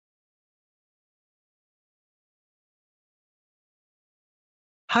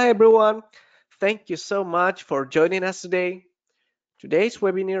Hi everyone, thank you so much for joining us today. Today's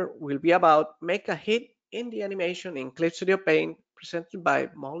webinar will be about Make a Hit in the Animation in Clip Studio Paint, presented by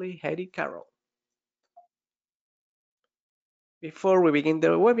Molly Heady-Carroll. Before we begin the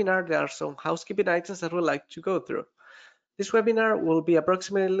webinar, there are some housekeeping items that we'd like to go through. This webinar will be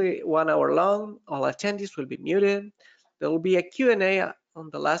approximately 1 hour long. All attendees will be muted. There will be a Q&A on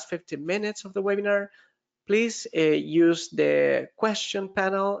the last 15 minutes of the webinar. Please use the question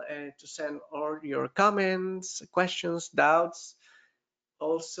panel to send all your comments, questions, doubts.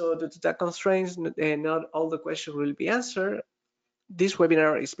 Also, due to the constraints, not all the questions will be answered. This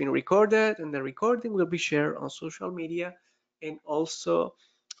webinar is being recorded, and the recording will be shared on social media and also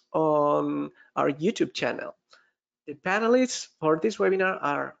on our YouTube channel. The panelists for this webinar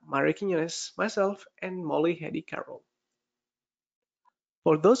are Maria Quiñones, myself, and Molly Heady-Carroll.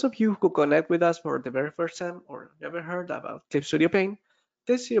 For those of you who connect with us for the very first time or never heard about Clip Studio Paint,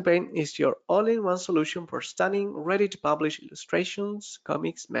 Clip Studio Paint is your all-in-one solution for stunning, ready-to-publish illustrations,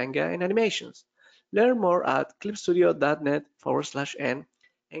 comics, manga, and animations. Learn more at clipstudio.net/n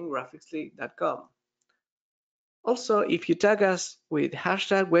and graphicsly.com. Also, if you tag us with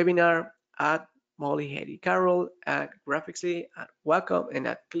hashtag webinar at Molly Heady-Carroll, at Graphicsly, at Wacom, and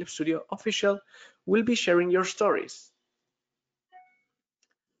at Clip Studio Official, we'll be sharing your stories.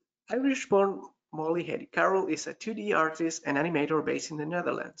 Irish-born Molly Heady-Carroll is a 2D artist and animator based in the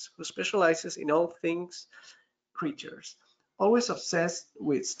Netherlands who specializes in all things creatures. Always obsessed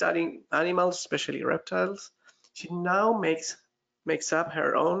with studying animals, especially reptiles, she now makes up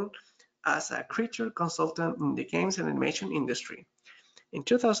her own as a creature consultant in the games and animation industry. In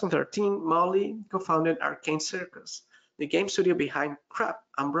 2013, Molly co-founded Arcane Circus, the game studio behind Crab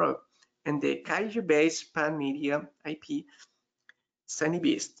and Broke, and the Kaiju-based pan-media IP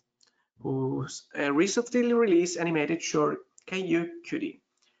Zenibeasts, whose recently released animated short Kaiju Cutie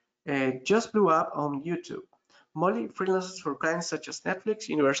just blew up on YouTube. Molly freelances for clients such as Netflix,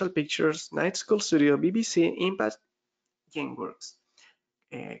 Universal Pictures, Night School Studio, BBC, Impact, Gameworks,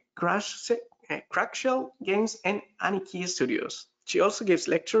 Crackshell Games, and Anikey Studios. She also gives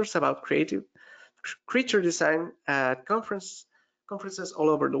lectures about creative creature design at conferences all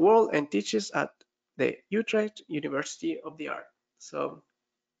over the world and teaches at the Utrecht University of the Art. So,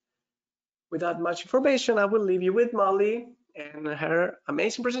 without much information, I will leave you with Molly and her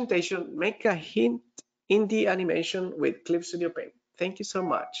amazing presentation, Make a Hint in the Animation with Clip Studio Paint. Thank you so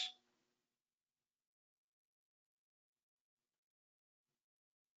much.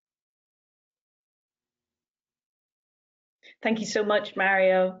 Thank you so much,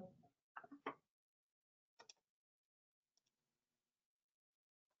 Mario.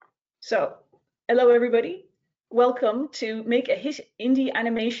 So, hello everybody. Welcome to Make a Hit Indie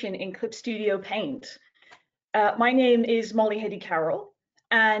Animation in Clip Studio Paint. My name is Molly Heady-Carroll,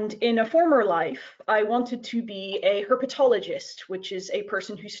 and in a former life, I wanted to be a herpetologist, which is a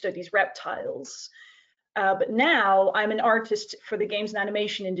person who studies reptiles. But now I'm an artist for the games and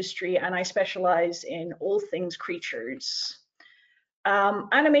animation industry, and I specialize in all things creatures.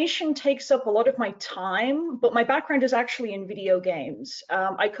 Animation takes up a lot of my time, but my background is actually in video games.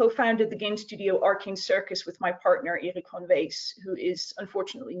 I co-founded the game studio Arcane Circus with my partner Erik van Wees, who is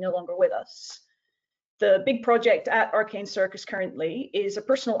unfortunately no longer with us. The big project at Arcane Circus currently is a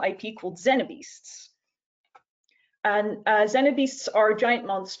personal IP called Zenibeasts. And Zenibeasts are giant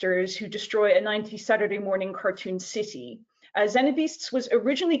monsters who destroy a 90s Saturday morning cartoon city. Zenibeasts was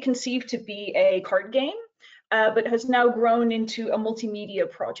originally conceived to be a card game, but has now grown into a multimedia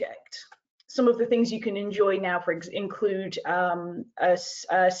project. Some of the things you can enjoy now include a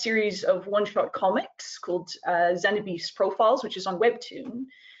series of one-shot comics called Zenibeasts Profiles, which is on Webtoon,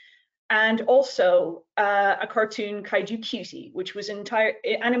 and also a cartoon Kaiju Cutie, which was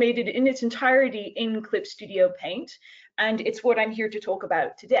animated in its entirety in Clip Studio Paint, and it's what I'm here to talk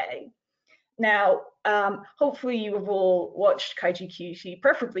about today. Now, hopefully you have all watched Kaiju Cutie,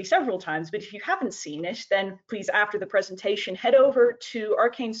 preferably several times, but if you haven't seen it, then please, after the presentation, head over to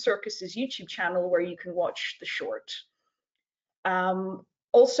Arcane Circus's YouTube channel where you can watch the short.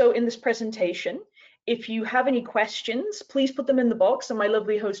 Also in this presentation, if you have any questions, please put them in the box and my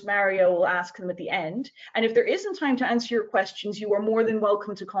lovely host Mario will ask them at the end. And if there isn't time to answer your questions, you are more than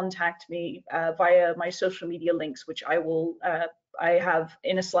welcome to contact me via my social media links, which I have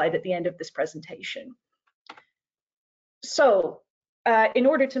in a slide at the end of this presentation. So in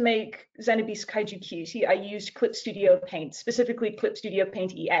order to make Zenibeasts Kaiju Cutie, I used Clip Studio Paint, specifically Clip Studio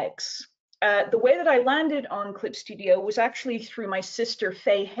Paint EX. The way that I landed on Clip Studio was actually through my sister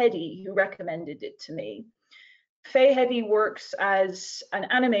Faye Heady, who recommended it to me. Faye Heady works as an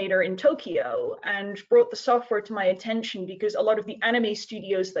animator in Tokyo and brought the software to my attention because a lot of the anime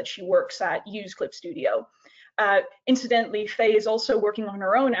studios that she works at use Clip Studio. Incidentally, Faye is also working on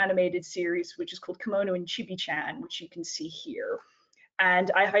her own animated series, which is called Kimono and Chibi-chan, which you can see here.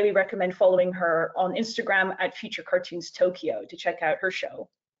 And I highly recommend following her on Instagram at Future Cartoons Tokyo to check out her show.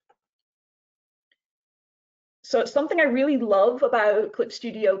 So something I really love about Clip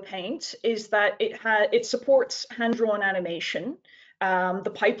Studio Paint is that it supports hand-drawn animation,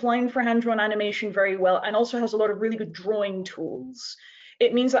 the pipeline for hand-drawn animation very well, and also has a lot of really good drawing tools.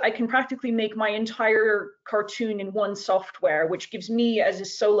 It means that I can practically make my entire cartoon in one software, which gives me as a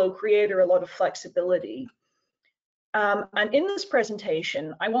solo creator a lot of flexibility. And in this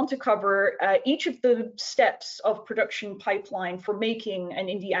presentation, I want to cover each of the steps of production pipeline for making an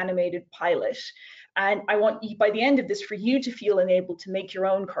indie animated pilot. And I want you, by the end of this, for you to feel enabled to make your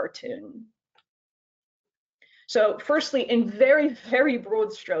own cartoon. So firstly, in very, very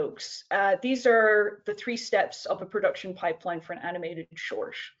broad strokes, these are the 3 steps of a production pipeline for an animated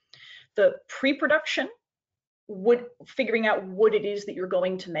short. The pre-production, figuring out what it is that you're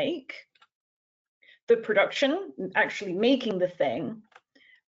going to make. The production, actually making the thing.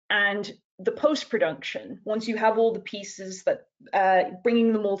 And the post-production, once you have all the pieces, that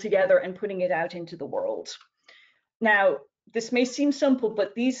bringing them all together and putting it out into the world. Now, this may seem simple,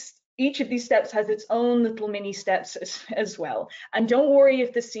 but each of these steps has its own little mini steps as well. And don't worry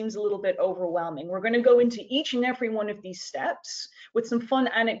if this seems a little bit overwhelming. We're going to go into each and every one of these steps with some fun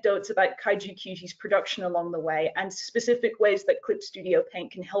anecdotes about Kaiju Cutie's production along the way and specific ways that Clip Studio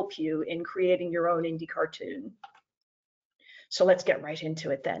Paint can help you in creating your own indie cartoon. So let's get right into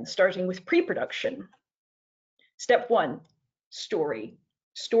it then, starting with pre-production. Step 1, story.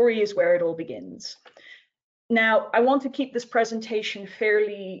 Story is where it all begins. Now, I want to keep this presentation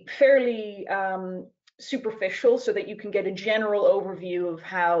fairly superficial so that you can get a general overview of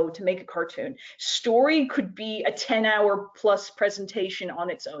how to make a cartoon. Story could be a 10-hour plus presentation on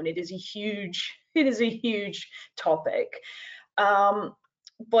its own. It is a huge topic.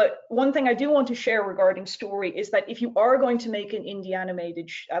 But one thing I do want to share regarding story is that if you are going to make an indie animated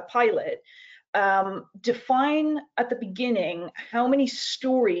pilot, define at the beginning how many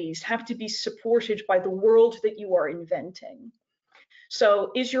stories have to be supported by the world that you are inventing.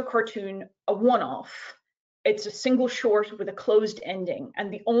 So is your cartoon a one-off? It's a single short with a closed ending,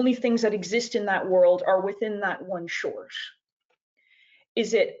 and the only things that exist in that world are within that one short.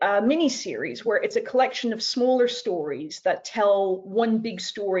 Is it a mini-series where it's a collection of smaller stories that tell one big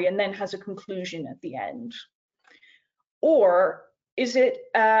story and then has a conclusion at the end? Or is it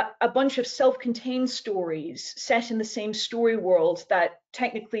a bunch of self-contained stories set in the same story world that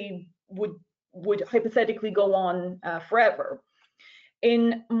technically would hypothetically go on forever?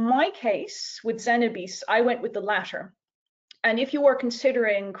 In my case, with Zenibeasts, I went with the latter. And if you are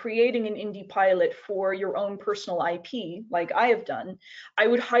considering creating an indie pilot for your own personal IP, like I have done, I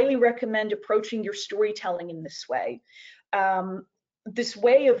would highly recommend approaching your storytelling in this way. This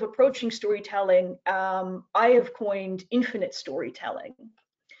way of approaching storytelling, I have coined infinite storytelling.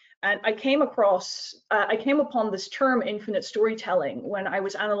 And I came upon this term infinite storytelling when I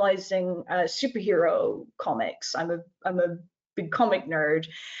was analyzing superhero comics. I'm a big comic nerd,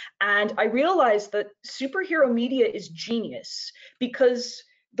 and I realized that superhero media is genius because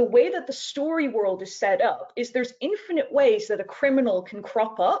the way that the story world is set up is there's infinite ways that a criminal can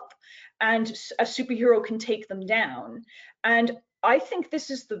crop up and a superhero can take them down. And I think this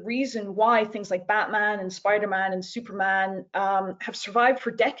is the reason why things like Batman and Spider-Man and Superman have survived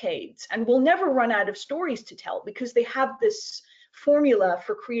for decades and will never run out of stories to tell because they have this formula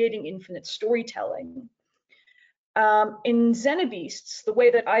for creating infinite storytelling. In Zenibeasts, the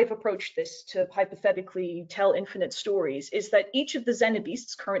way that I've approached this to hypothetically tell infinite stories is that each of the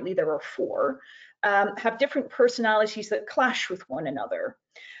Zenibeasts, currently there are 4, have different personalities that clash with one another.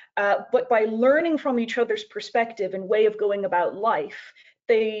 But by learning from each other's perspective and way of going about life,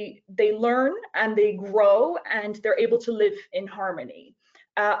 they learn and they grow and they're able to live in harmony.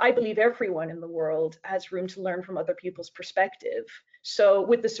 I believe everyone in the world has room to learn from other people's perspective. So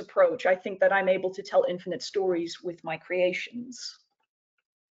with this approach, I think that I'm able to tell infinite stories with my creations.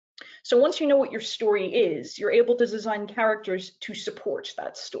 So once you know what your story is, you're able to design characters to support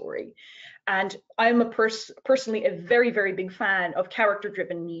that story. And I'm personally a very, very big fan of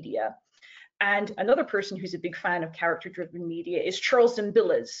character-driven media. And another person who's a big fan of character-driven media is Charles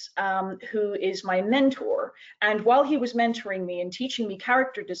Zimbillas, who is my mentor. And while he was mentoring me and teaching me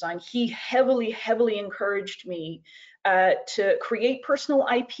character design, he heavily encouraged me to create personal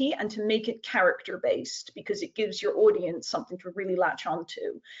IP and to make it character-based because it gives your audience something to really latch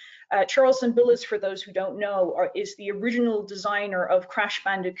onto. Charles Zenibeasts, for those who don't know, is the original designer of Crash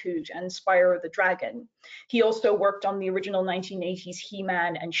Bandicoot and Spyro the Dragon. He also worked on the original 1980s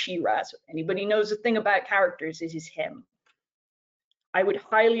He-Man and She-Ra. So if anybody knows a thing about characters, it is him. I would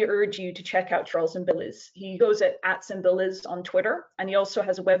highly urge you to check out Charles Zenibeasts. He goes at @Zenibeasts on Twitter, and he also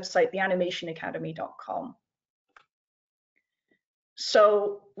has a website, theanimationacademy.com.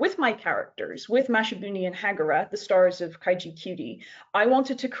 So with my characters, with Mashibuni and Hagura, the stars of Kaiju Cutie, I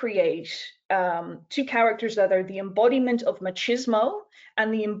wanted to create two characters that are the embodiment of machismo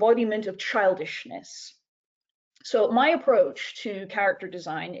and the embodiment of childishness. So my approach to character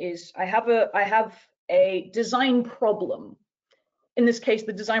design is I have a design problem. In this case,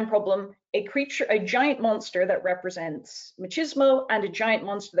 the design problem, a giant monster that represents machismo and a giant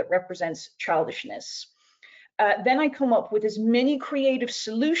monster that represents childishness. Then I come up with as many creative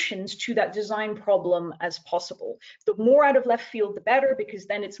solutions to that design problem as possible. The more out of left field, the better, because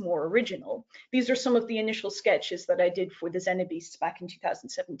then it's more original. These are some of the initial sketches that I did for the Zenibeasts back in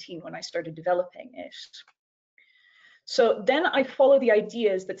 2017 when I started developing it. So then I follow the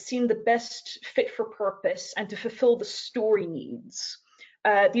ideas that seem the best fit for purpose and to fulfill the story needs.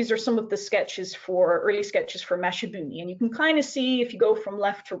 These are some of the early sketches for Mashibuni, and you can kind of see if you go from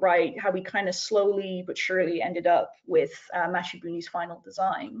left to right how we kind of slowly but surely ended up with Mashibuni's final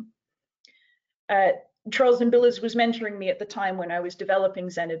design. Charles Zenibeasts was mentoring me at the time when I was developing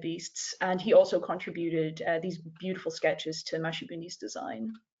Zenibeasts, and he also contributed these beautiful sketches to Mashibuni's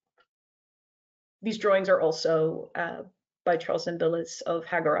design. These drawings are also by Charles Zenibeasts of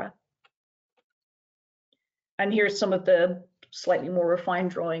Hagura. And here's some of the slightly more refined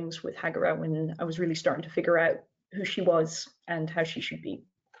drawings with Hagura when I was really starting to figure out who she was and how she should be.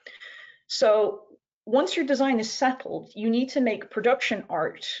 So once your design is settled, you need to make production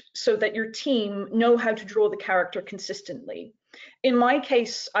art so that your team know how to draw the character consistently. In my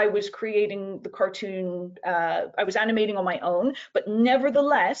case, I was creating the cartoon, I was animating on my own, but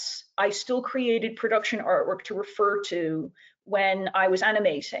nevertheless, I still created production artwork to refer to when I was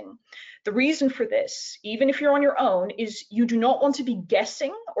animating. The reason for this, even if you're on your own, is you do not want to be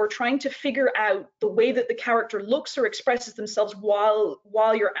guessing or trying to figure out the way that the character looks or expresses themselves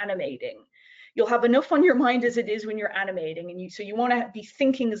while you're animating. You'll have enough on your mind as it is when you're animating, and so you want to be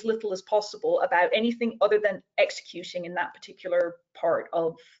thinking as little as possible about anything other than executing in that particular part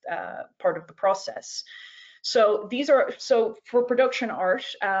of the process. So for production art,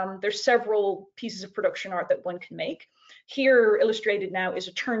 there's several pieces of production art that one can make. Here illustrated now is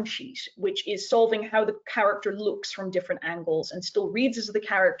a turn sheet, which is solving how the character looks from different angles and still reads as the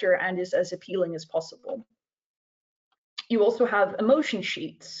character and is as appealing as possible. You also have emotion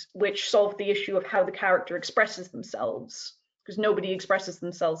sheets, which solve the issue of how the character expresses themselves, because nobody expresses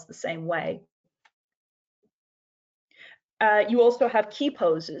themselves the same way. You also have key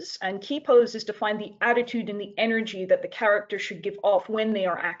poses, and key poses define the attitude and the energy that the character should give off when they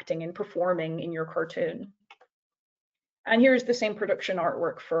are acting and performing in your cartoon. And here's the same production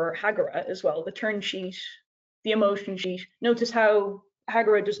artwork for Hagura as well, the turn sheet, the emotion sheet. Notice how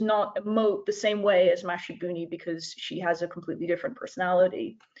Hagura does not emote the same way as Mashibuni because she has a completely different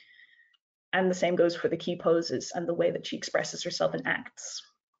personality. And the same goes for the key poses and the way that she expresses herself and acts.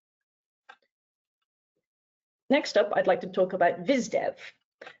 Next up, I'd like to talk about VizDev.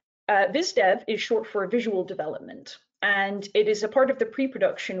 VizDev is short for visual development, and it is a part of the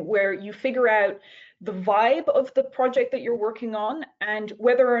pre-production where you figure out the vibe of the project that you're working on and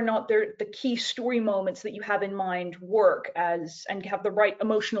whether or not the key story moments that you have in mind work and have the right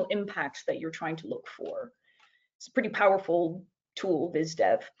emotional impacts that you're trying to look for. It's a pretty powerful tool,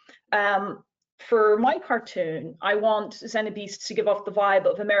 VizDev. For my cartoon, I want Zenibeasts to give off the vibe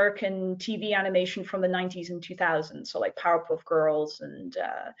of American TV animation from the 90s and 2000s, so like Powerpuff Girls and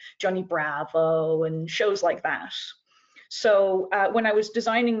Johnny Bravo and shows like that. So when I was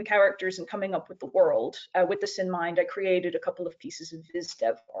designing the characters and coming up with the world, with this in mind, I created a couple of pieces of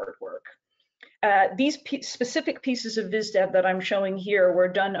VizDev artwork. These specific pieces of VizDev that I'm showing here were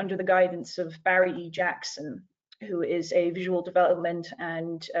done under the guidance of Barry E. Jackson, who is a visual development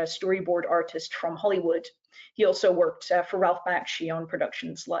and storyboard artist from Hollywood. He also worked for Ralph Bakshi on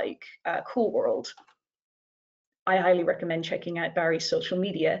productions like Cool World. I highly recommend checking out Barry's social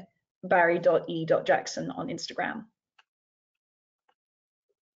media, barry.e.jackson on Instagram.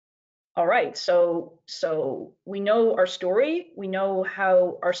 All right, so we know our story, we know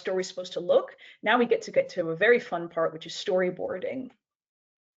how our story is supposed to look. Now we get to a very fun part, which is storyboarding.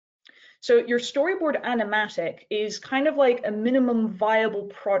 So your storyboard animatic is kind of like a minimum viable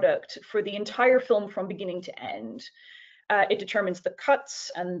product for the entire film from beginning to end. It determines the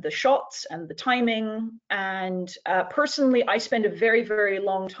cuts and the shots and the timing. And personally, I spend a very, very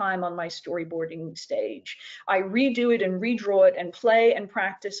long time on my storyboarding stage. I redo it and redraw it and play and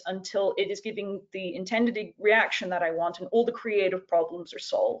practice until it is giving the intended reaction that I want and all the creative problems are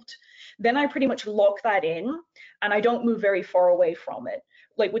solved. Then I pretty much lock that in and I don't move very far away from it.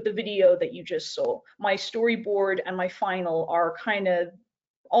 Like with the video that you just saw, my storyboard and my final are kind of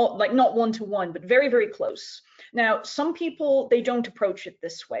all, like, not one-to-one, but very, very close. Now, some people, they don't approach it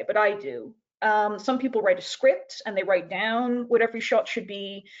this way, but I do. Some people write a script and they write down what every shot should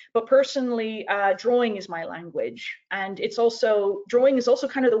be. But personally, drawing is my language. And it's also, drawing is also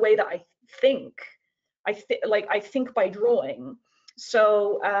kind of the way that I think. I think by drawing.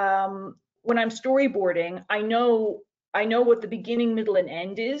 So when I'm storyboarding, I know what the beginning, middle, and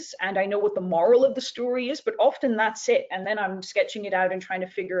end is, and I know what the moral of the story is, but often that's it. And then I'm sketching it out and trying to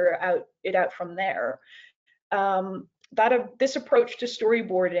figure it out from there. This approach to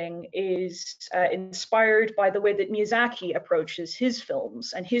storyboarding is inspired by the way that Miyazaki approaches his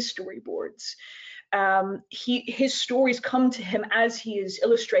films and his storyboards. His stories come to him as he is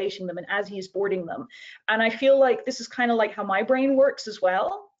illustrating them and as he is boarding them. And I feel like this is kind of like how my brain works as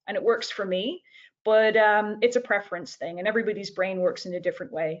well, and it works for me. But it's a preference thing, and everybody's brain works in a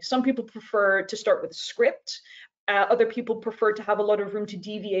different way. Some people prefer to start with a script. Other people prefer to have a lot of room to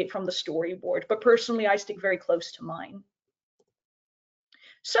deviate from the storyboard. But personally, I stick very close to mine.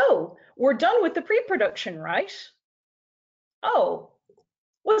 So we're done with the pre-production, right? Oh,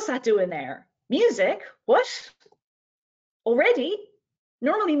 what's that doing there? Music? What? Already?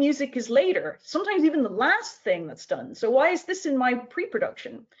 Normally music is later, sometimes even the last thing that's done. So why is this in my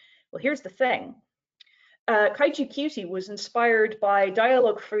pre-production? Well, here's the thing. Kaiju Cutie was inspired by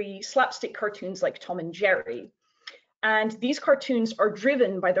dialogue-free slapstick cartoons like Tom and Jerry. And these cartoons are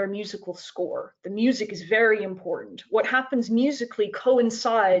driven by their musical score. The music is very important. What happens musically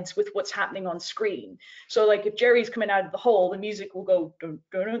coincides with what's happening on screen. So like if Jerry's coming out of the hole, the music will go dun,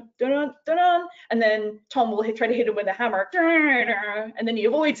 dun, dun, dun, dun, dun, and then Tom will try to hit him with a hammer, dun, dun, and then he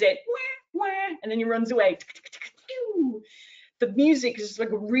avoids it, wah, wah, and then he runs away. The music is like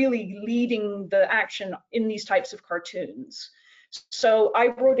really leading the action in these types of cartoons. So I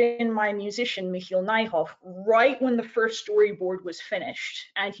brought in my musician, Michiel Nijhoff, right when the first storyboard was finished,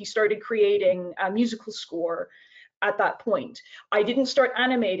 and he started creating a musical score at that point. I didn't start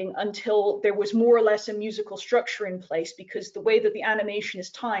animating until there was more or less a musical structure in place, because the way that the animation is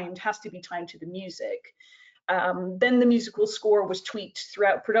timed has to be timed to the music. Then the musical score was tweaked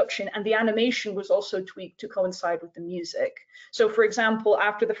throughout production, and the animation was also tweaked to coincide with the music. So for example,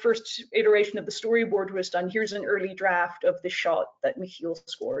 after the first iteration of the storyboard was done, here's an early draft of the shot that Michiel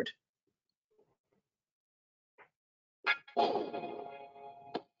scored.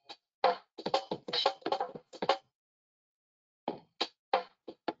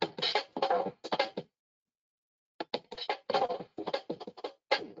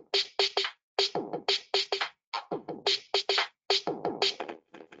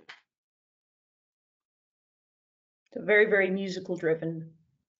 Very, very musical driven.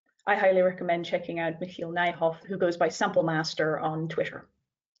 I highly recommend checking out Michiel Nijhoff, who goes by Sample Master on Twitter.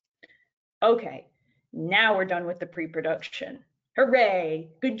 Okay, now we're done with the pre-production. Hooray,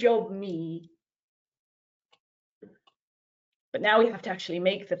 good job, me. But now we have to actually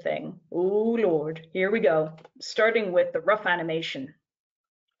make the thing. Oh Lord, here we go. Starting with the rough animation.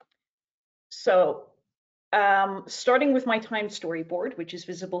 So starting with my timed storyboard, which is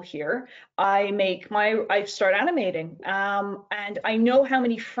visible here, I start animating, and I know how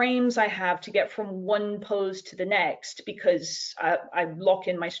many frames I have to get from one pose to the next, because I lock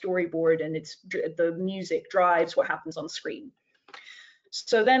in my storyboard and the music drives what happens on screen.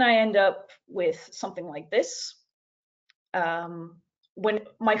 So then I end up with something like this. When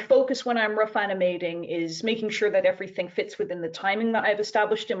my focus when I'm rough animating is making sure that everything fits within the timing that I've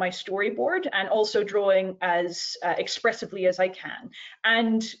established in my storyboard, and also drawing as expressively as I can,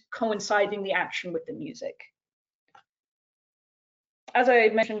 and coinciding the action with the music. As I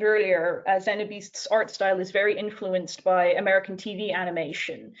mentioned earlier, Zenibeasts' art style is very influenced by American TV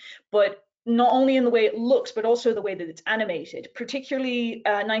animation, but not only in the way it looks, but also the way that it's animated, particularly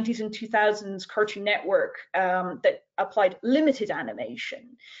 90s and 2000s Cartoon Network that applied limited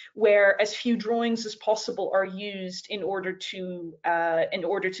animation, where as few drawings as possible are used in order to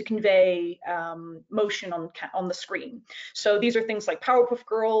convey motion on the screen. So these are things like Powerpuff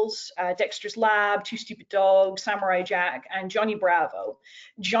Girls, Dexter's Lab, Two Stupid Dogs, Samurai Jack, and Johnny Bravo.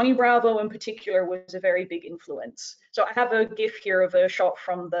 Johnny Bravo in particular was a very big influence. So I have a GIF here of a shot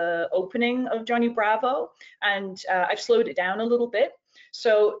from the opening of Johnny Bravo, and I've slowed it down a little bit.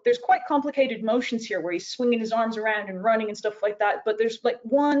 So there's quite complicated motions here where he's swinging his arms around and running and stuff like that. But there's like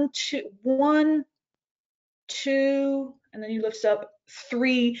 1, 2, and then he lifts up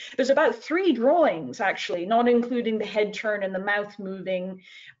 3. There's about 3 drawings actually, not including the head turn and the mouth moving.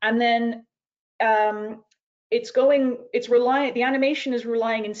 And then the animation is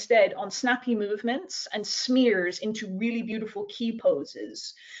relying instead on snappy movements and smears into really beautiful key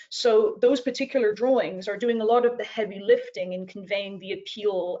poses. So those particular drawings are doing a lot of the heavy lifting in conveying the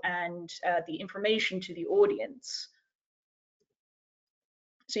appeal and the information to the audience.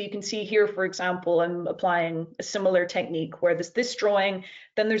 So you can see here, for example, I'm applying a similar technique where there's this drawing,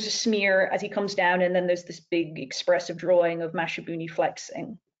 then there's a smear as he comes down, and then there's this big expressive drawing of Mashabuni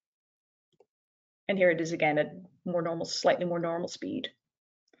flexing. And here it is again at more normal, slightly more normal speed.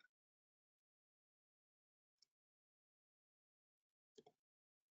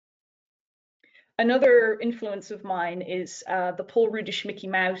 Another influence of mine is the Paul Rudish Mickey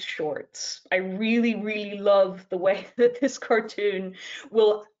Mouse shorts. I really, really love the way that this cartoon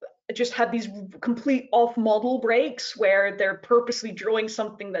will just have these complete off-model breaks where they're purposely drawing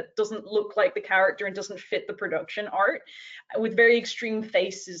something that doesn't look like the character and doesn't fit the production art, with very extreme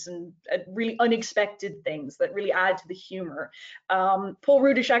faces and really unexpected things that really add to the humor. Paul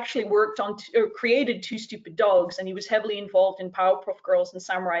Rudish actually worked on created Two Stupid Dogs, and he was heavily involved in Powerpuff Girls and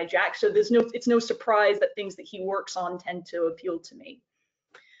Samurai Jack, so it's no surprise that things that he works on tend to appeal to me.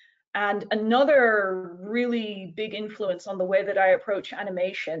 And another really big influence on the way that I approach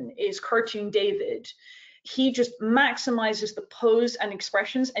animation is Cartoon David. He just maximizes the pose and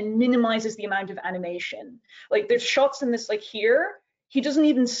expressions and minimizes the amount of animation. Like there's shots in this, like here, he doesn't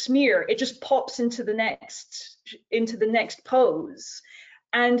even smear, it just pops into the next pose.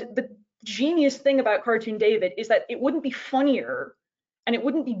 And the genius thing about Cartoon David is that it wouldn't be funnier and it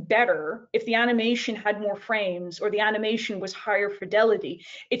wouldn't be better if the animation had more frames or the animation was higher fidelity.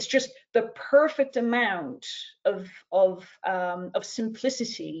 It's just the perfect amount of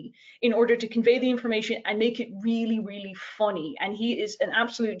simplicity in order to convey the information and make it really, really funny. And he is an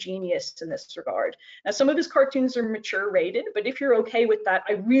absolute genius in this regard. Now, some of his cartoons are mature rated, but if you're okay with that,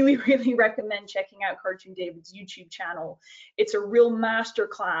 I really, really recommend checking out Cartoon David's YouTube channel. It's a real master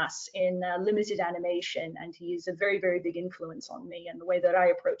class in limited animation, and he is a very, very big influence on me and the way that I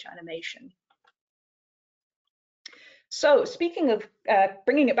approach animation. So speaking of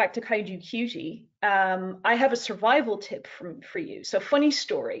bringing it back to Kaiju Cutie, I have a survival tip for you. So funny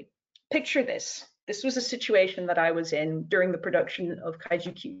story, picture this. This was a situation that I was in during the production of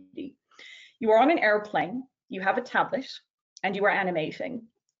Kaiju Cutie. You are on an airplane, you have a tablet, and you are animating,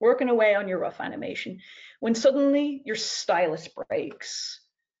 working away on your rough animation, when suddenly your stylus breaks.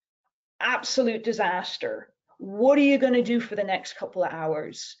 Absolute disaster. What are you going to do for the next couple of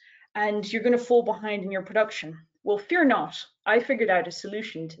hours? And you're going to fall behind in your production. Well, fear not, I figured out a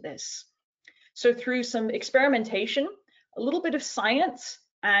solution to this. So through some experimentation, a little bit of science,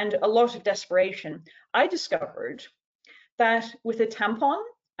 and a lot of desperation, I discovered that with a tampon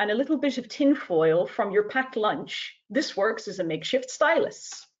and a little bit of tin foil from your packed lunch, this works as a makeshift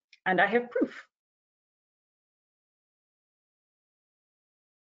stylus. And I have proof.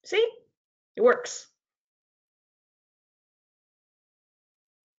 See, it works.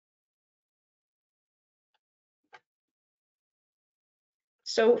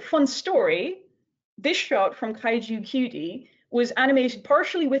 So fun story, this shot from Kaiju Cutie was animated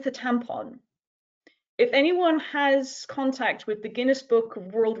partially with a tampon. If anyone has contact with the Guinness Book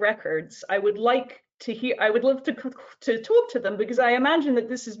of World Records, I would love to talk to them, because I imagine that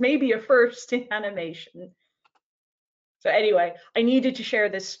this is maybe a first in animation. So anyway, I needed to share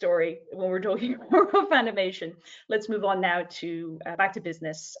this story when we're talking about animation. Let's move on now to back to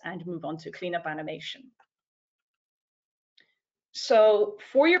business and move on to cleanup animation. So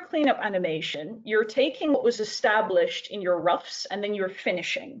for your cleanup animation, you're taking what was established in your roughs and then you're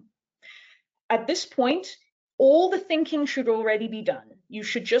finishing. At this point, all the thinking should already be done. You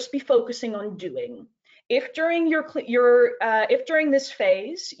should just be focusing on doing. If during during this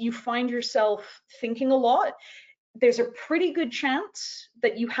phase you find yourself thinking a lot, there's a pretty good chance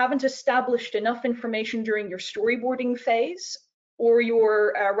that you haven't established enough information during your storyboarding phase or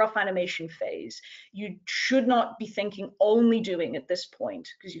your rough animation phase. You should not be thinking, only doing at this point,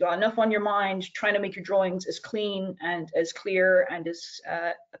 because you got enough on your mind trying to make your drawings as clean and as clear and as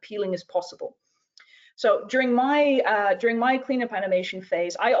appealing as possible. So during my cleanup animation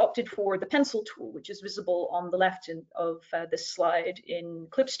phase, I opted for the pencil tool, which is visible on the left of this slide in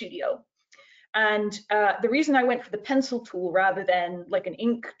Clip Studio. And the reason I went for the pencil tool rather than like an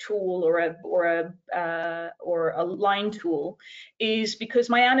ink tool or a line tool is because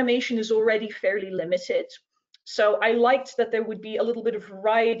my animation is already fairly limited. So I liked that there would be a little bit of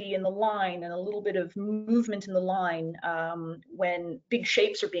variety in the line and a little bit of movement in the line when big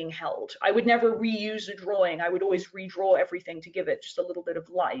shapes are being held. I would never reuse a drawing. I would always redraw everything to give it just a little bit of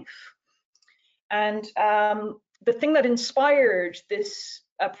life. And the thing that inspired this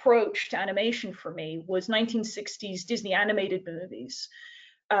approach to animation for me was 1960s Disney animated movies,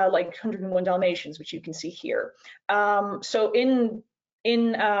 like 101 Dalmatians, which you can see here. So in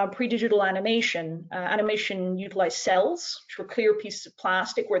pre-digital animation, animation utilized cells, which were clear pieces of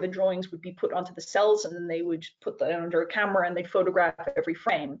plastic where the drawings would be put onto the cells, and then they would put that under a camera and they'd photograph every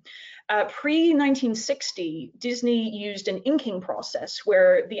frame. Pre-1960, Disney used an inking process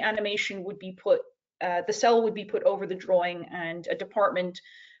where the animation would be put, the cell would be put over the drawing, and a department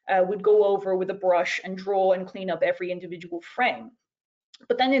would go over with a brush and draw and clean up every individual frame.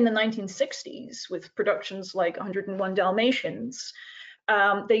 But then in the 1960s, with productions like 101 Dalmatians,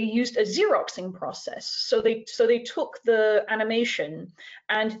 they used a Xeroxing process. So they took the animation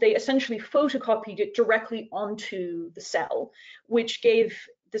and they essentially photocopied it directly onto the cell, which gave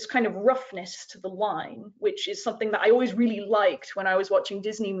this kind of roughness to the line, which is something that I always really liked when I was watching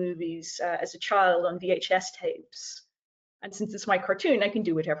Disney movies as a child on VHS tapes. And since it's my cartoon, I can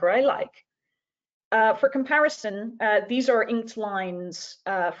do whatever I like. For comparison, these are inked lines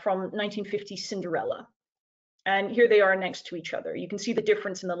from 1950 Cinderella. And here they are next to each other. You can see the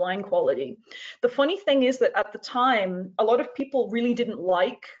difference in the line quality. The funny thing is that at the time, a lot of people really didn't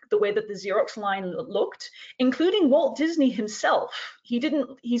like the way that the Xerox line looked, including Walt Disney himself.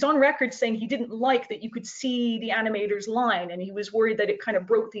 He's on record saying he didn't like that you could see the animator's line, and he was worried that it kind of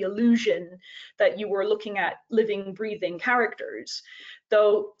broke the illusion that you were looking at living, breathing characters.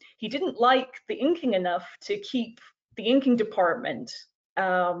 Though he didn't like the inking enough to keep the inking department,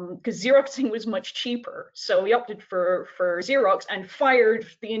 because Xeroxing was much cheaper. So he opted for Xerox and fired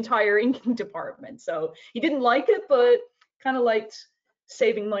the entire inking department. So he didn't like it, but kind of liked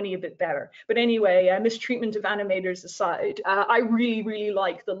saving money a bit better. But anyway, mistreatment of animators aside, I really, really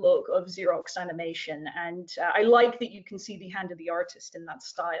like the look of Xerox animation. And I like that you can see the hand of the artist in that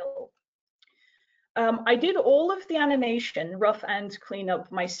style. I did all of the animation, rough and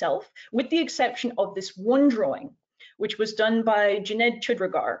cleanup, myself, with the exception of this one drawing, which was done by Junaid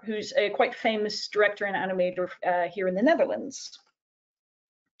Chudragar, who's a quite famous director and animator here in the Netherlands.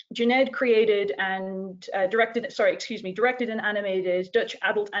 Junaid created and directed and animated Dutch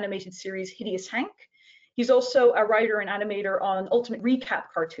adult animated series Hideous Hank. He's also a writer and animator on Ultimate Recap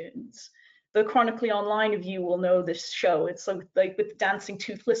cartoons. The chronically online of you will know this show. It's like with Dancing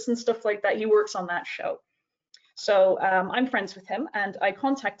Toothless and stuff like that. He works on that show. So I'm friends with him, and I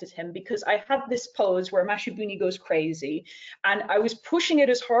contacted him because I had this pose where Mashibuni goes crazy, and I was pushing it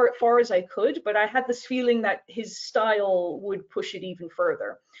as far as I could, but I had this feeling that his style would push it even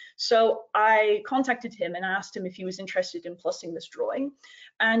further. So I contacted him and asked him if he was interested in plussing this drawing,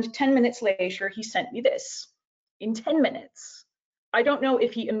 and 10 minutes later, he sent me this in 10 minutes. I don't know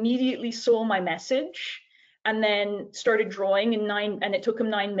if he immediately saw my message and then started drawing and it took him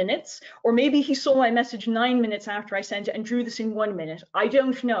 9 minutes, or maybe he saw my message 9 minutes after I sent it and drew this in 1 minute. I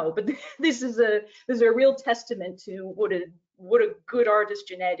don't know, but this is a real testament to what a good artist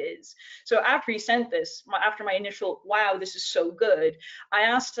Junaid is. So after he sent this, after my initial, wow, this is so good, I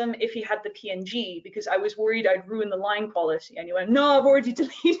asked him if he had the PNG because I was worried I'd ruin the line quality. And he went, no, I've already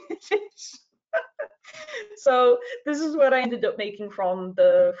deleted it. So this is what I ended up making from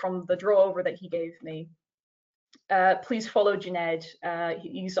the draw over that he gave me. Please follow Junaid.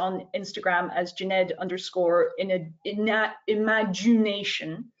 He's on Instagram as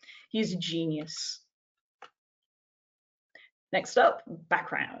Junaid_imagination. He's a genius. Next up,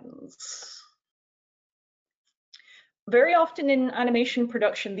 backgrounds. Very often in animation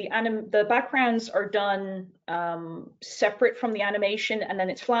production, the backgrounds are done separate from the animation, and then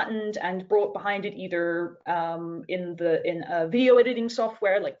it's flattened and brought behind it either in a video editing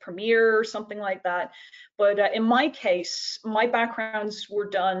software like Premiere or something like that. But in my case, my backgrounds were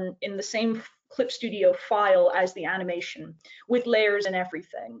done in the same Clip Studio file as the animation, with layers and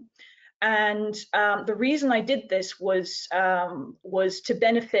everything. And the reason I did this was to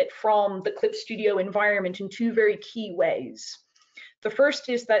benefit from the Clip Studio environment in two very key ways. The first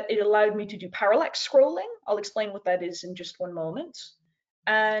is that it allowed me to do parallax scrolling. I'll explain what that is in just one moment.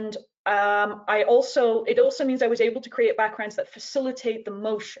 And it also means I was able to create backgrounds that facilitate the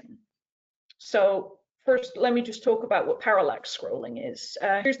motion. So first, let me just talk about what parallax scrolling is.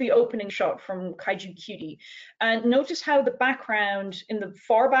 Here's the opening shot from Kaiju Cutie. And notice how the background in the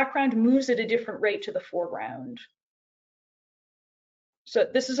far background moves at a different rate to the foreground. So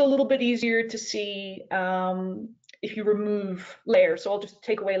this is a little bit easier to see if you remove layers. So I'll just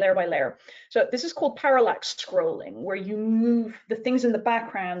take away layer by layer. So this is called parallax scrolling, where you move the things in the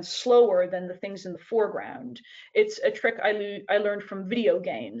background slower than the things in the foreground. It's a trick I learned from video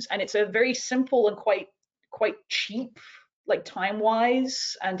games, and it's a very simple and quite cheap, like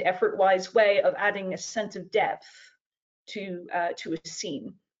time-wise and effort-wise way of adding a sense of depth to a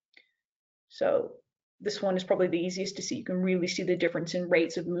scene. So this one is probably the easiest to see. You can really see the difference in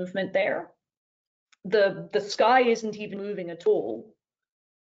rates of movement there. The sky isn't even moving at all.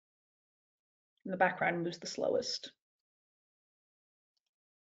 And the background moves the slowest.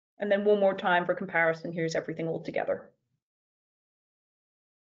 And then one more time for comparison, here's everything all together.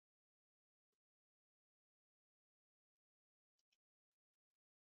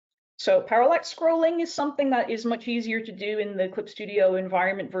 So parallax scrolling is something that is much easier to do in the Clip Studio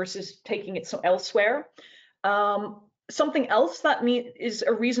environment versus taking it elsewhere. Something else that is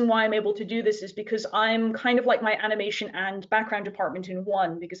a reason why I'm able to do this is because I'm kind of like my animation and background department in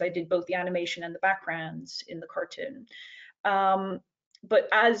one, because I did both the animation and the backgrounds in the cartoon. But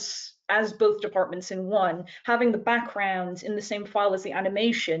as both departments in one, having the backgrounds in the same file as the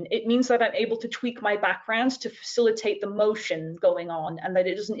animation, it means that I'm able to tweak my backgrounds to facilitate the motion going on and that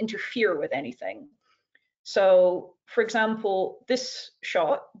it doesn't interfere with anything. So for example, this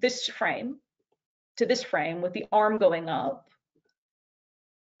shot, this frame to this frame with the arm going up,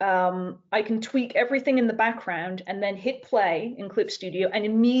 I can tweak everything in the background and then hit play in Clip Studio and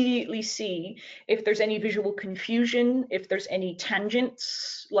immediately see if there's any visual confusion, if there's any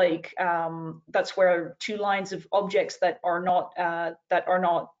tangents, like that's where two lines of objects that are not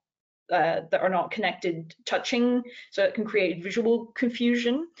connected touching, so it can create visual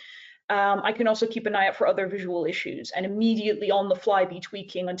confusion. I can also keep an eye out for other visual issues and immediately on the fly be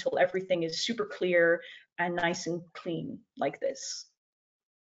tweaking until everything is super clear and nice and clean like this.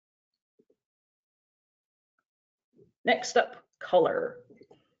 Next up, color.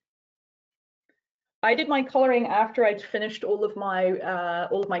 I did my coloring after I'd finished all of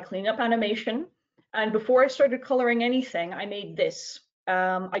my cleanup animation, and before I started coloring anything, I made this.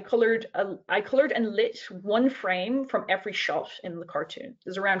 I colored and lit one frame from every shot in the cartoon.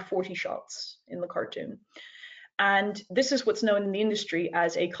 There's around 40 shots in the cartoon, and this is what's known in the industry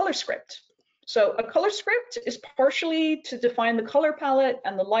as a color script. So a color script is partially to define the color palette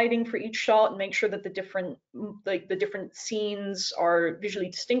and the lighting for each shot and make sure that the different scenes are visually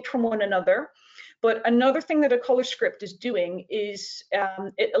distinct from one another. But another thing that a color script is doing is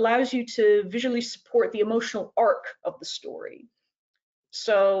it allows you to visually support the emotional arc of the story.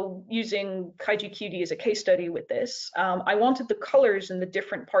 So using Kaiju Cutie as a case study with this, I wanted the colors in the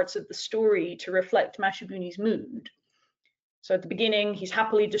different parts of the story to reflect Mashibuni's mood. So at the beginning, he's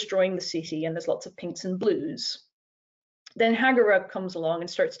happily destroying the city and there's lots of pinks and blues. Then Hagura comes along and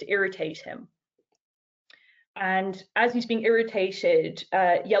starts to irritate him. And as he's being irritated,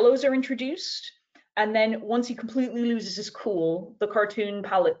 yellows are introduced. And then once he completely loses his cool, the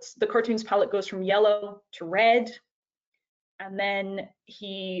cartoon's palette goes from yellow to red. And then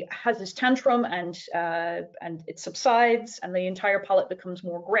he has his tantrum and it subsides and the entire palette becomes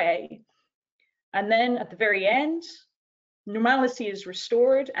more gray. And then at the very end, normality is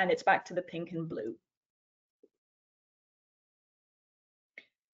restored and it's back to the pink and blue.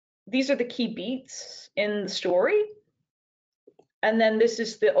 These are the key beats in the story. And then this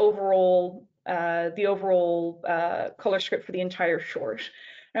is the overall color script for the entire short.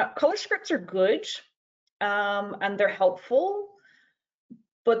 Now, color scripts are good and they're helpful,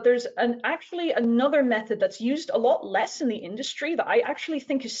 but there's actually another method that's used a lot less in the industry that I actually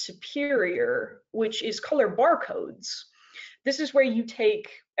think is superior, which is color barcodes. This is where you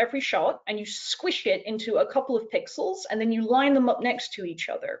take every shot and you squish it into a couple of pixels and then you line them up next to each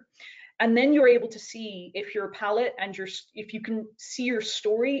other. And then you're able to see if your palette and if you can see your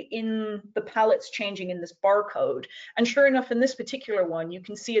story in the palettes changing in this barcode. And sure enough, in this particular one, you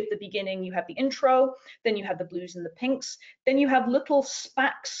can see at the beginning, you have the intro, then you have the blues and the pinks, then you have little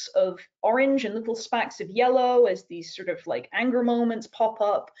specks of orange and little specks of yellow as these sort of like anger moments pop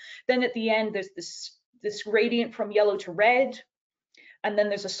up. Then at the end, there's this gradient from yellow to red, and then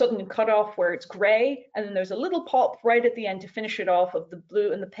there's a sudden cutoff where it's gray, and then there's a little pop right at the end to finish it off of the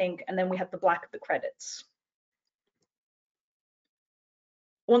blue and the pink, and then we have the black of the credits.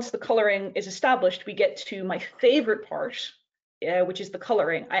 Once the coloring is established, we get to my favorite part, which is the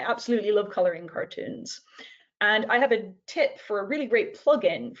coloring. I absolutely love coloring cartoons. And I have a tip for a really great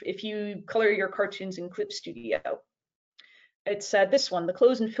plugin if you color your cartoons in Clip Studio. It's this one, the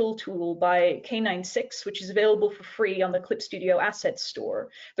Close and Fill tool by K96, which is available for free on the Clip Studio Assets store.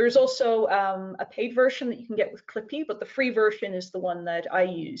 There's also a paid version that you can get with Clippy, but the free version is the one that I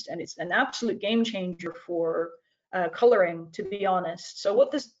used, and it's an absolute game changer for coloring, to be honest. So what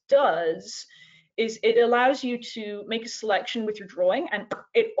this does is it allows you to make a selection with your drawing, and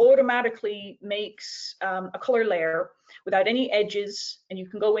it automatically makes a color layer without any edges, and you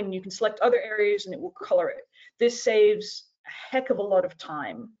can go in and you can select other areas and it will color it. This saves a heck of a lot of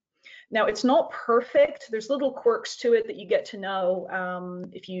time. Now, it's not perfect. There's little quirks to it that you get to know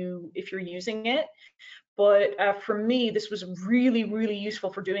if you're using it. But for me, this was really, really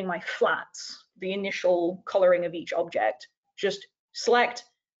useful for doing my flats, the initial coloring of each object. Just select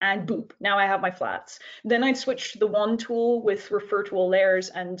and boop, now I have my flats. Then I'd switch to the one tool with refer to all layers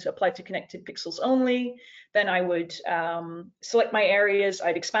and apply to connected pixels only. Then I would select my areas,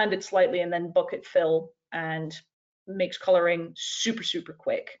 I'd expand it slightly, and then bucket fill, and makes coloring super, super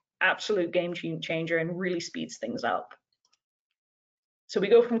quick. Absolute game changer and really speeds things up. So we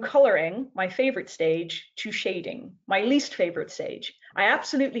go from coloring, my favorite stage, to shading, my least favorite stage. I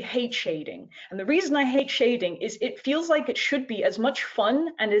absolutely hate shading. And the reason I hate shading is it feels like it should be as much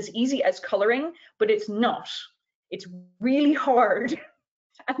fun and as easy as coloring, but it's not. It's really hard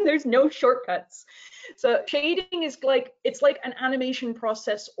and there's no shortcuts. So shading is like, it's like an animation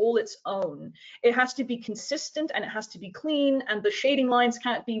process all its own. It has to be consistent and it has to be clean, and the shading lines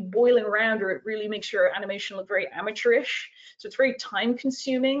can't be boiling around or it really makes your animation look very amateurish. So it's very time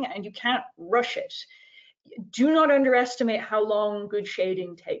consuming and you can't rush it. Do not underestimate how long good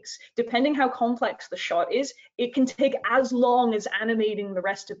shading takes. Depending how complex the shot is, it can take as long as animating the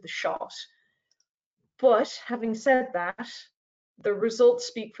rest of the shot. But having said that, the results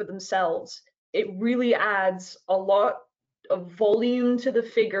speak for themselves. It really adds a lot of volume to the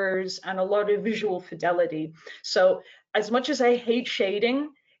figures and a lot of visual fidelity. So as much as I hate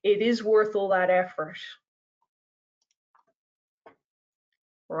shading, it is worth all that effort.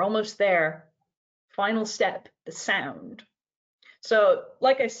 We're almost there. Final step, the sound. So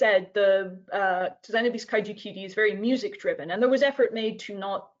like I said, the Zenibeasts Kaiju Cutie is very music driven, and there was effort made to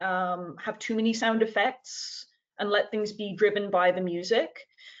not have too many sound effects and let things be driven by the music.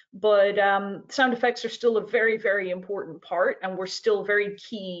 But sound effects are still a very, very important part, and we're still very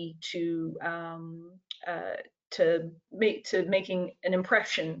key to making an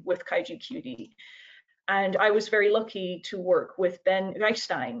impression with Kaiju Cutie. And I was very lucky to work with Ben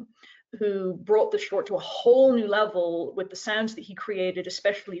Reichstein, who brought the short to a whole new level with the sounds that he created,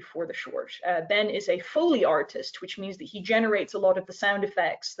 especially for the short. Ben is a Foley artist, which means that he generates a lot of the sound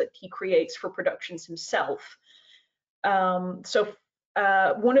effects that he creates for productions himself. One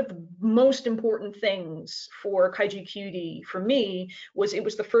of the most important things for Kaiju Cutie for me was it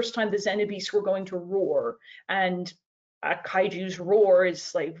was the first time the Zenibeasts were going to roar, and a kaiju's roar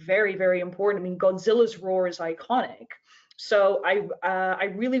is like very, very important. I mean, Godzilla's roar is iconic. So I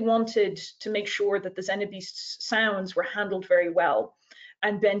really wanted to make sure that the Zenibeasts sounds were handled very well,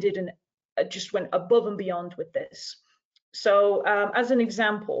 and Ben did just went above and beyond with this. So as an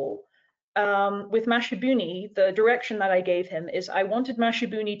example, with Mashibuni, the direction that I gave him is I wanted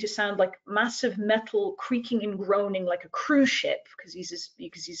Mashibuni to sound like massive metal creaking and groaning like a cruise ship, because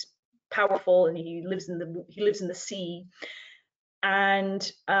he's powerful and he lives in the sea.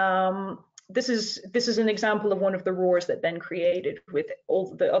 And this is an example of one of the roars that Ben created with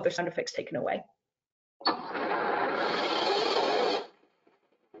all the other sound effects taken away.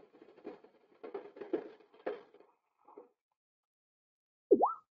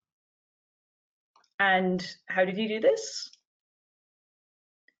 And how did he do this?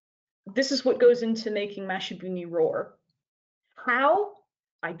 This is what goes into making Mashibuni roar. How?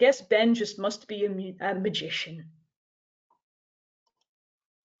 I guess Ben just must be a magician.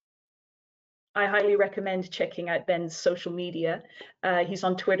 I highly recommend checking out Ben's social media. He's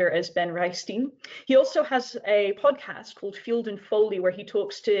on Twitter as Ben Reichstein. He also has a podcast called Field and Foley, where he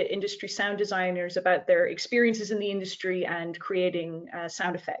talks to industry sound designers about their experiences in the industry and creating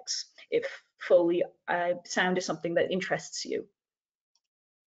sound effects, if Foley sound is something that interests you.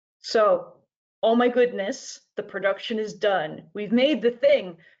 So, oh my goodness, the production is done. We've made the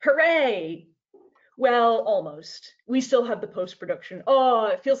thing. Hooray! Well, almost. We still have the post-production. Oh,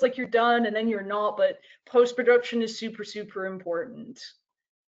 it feels like you're done and then you're not, but post-production is super, super important.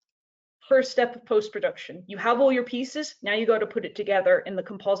 First step of post-production. You have all your pieces, now you got to put it together in the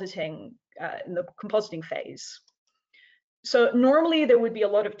compositing phase. So normally there would be a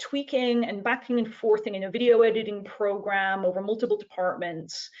lot of tweaking and backing and forthing in a video editing program over multiple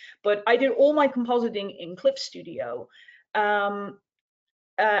departments, but I did all my compositing in Clip Studio.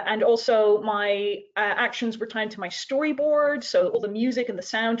 And also my actions were timed to my storyboard, so all the music and the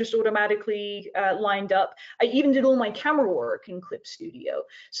sound just automatically lined up. I even did all my camera work in Clip Studio.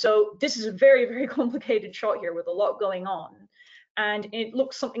 So this is a very, very complicated shot here with a lot going on. And it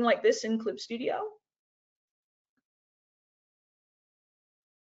looks something like this in Clip Studio.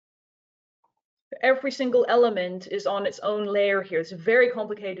 Every single element is on its own layer here. It's a very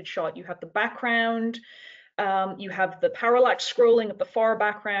complicated shot. You have the background, you have the parallax scrolling at the far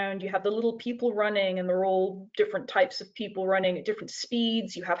background, you have the little people running, and they're all different types of people running at different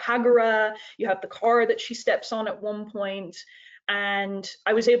speeds. You have Hagara, you have the car that she steps on at one point. And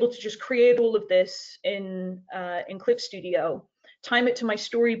I was able to just create all of this in Clip Studio, time it to my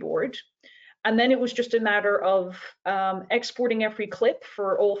storyboard. And then it was just a matter of exporting every clip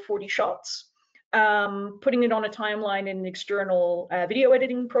for all 40 shots, putting it on a timeline in an external video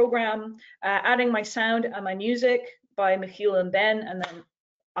editing program, adding my sound and my music by Michiel and Ben, and then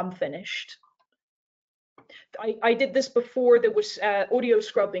I'm finished. I did this before there was audio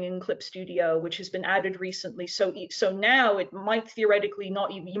scrubbing in Clip Studio, which has been added recently. So now it might theoretically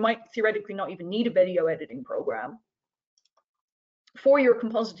not even, you might theoretically not even need a video editing program. For your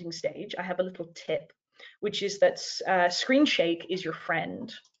compositing stage, I have a little tip, which is that screen shake is your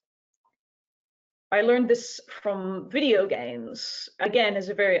friend. I learned this from video games. Again,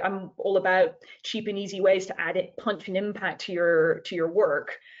 I'm all about cheap and easy ways to add it, punch and impact to your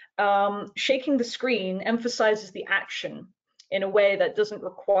work. Shaking the screen emphasizes the action in a way that doesn't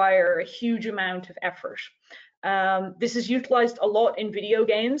require a huge amount of effort. This is utilized a lot in video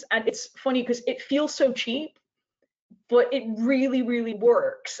games, and it's funny because it feels so cheap, but it really, really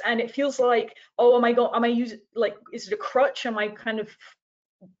works. And it feels like, oh, am I using, like, is it a crutch? Am I kind of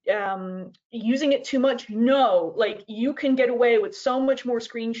using it too much? No, like, you can get away with so much more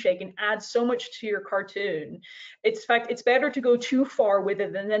screen shake and add so much to your cartoon. In fact, it's better to go too far with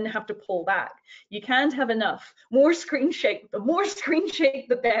it and then have to pull back. You can't have enough. More screen shake, the more screen shake,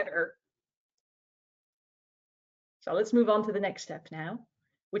 the better. So let's move on to the next step now,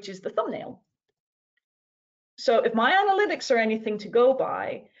 which is the thumbnail. So if my analytics are anything to go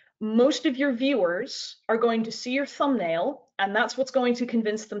by, most of your viewers are going to see your thumbnail, and that's what's going to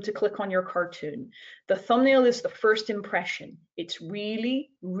convince them to click on your cartoon. The thumbnail is the first impression. It's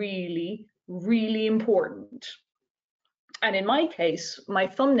really, really, really important. And in my case, my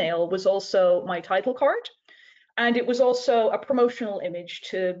thumbnail was also my title card, and it was also a promotional image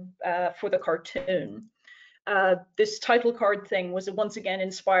for the cartoon. This title card thing was once again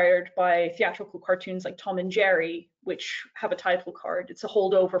inspired by theatrical cartoons like Tom and Jerry, which have a title card. It's a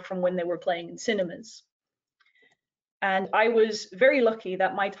holdover from when they were playing in cinemas. And I was very lucky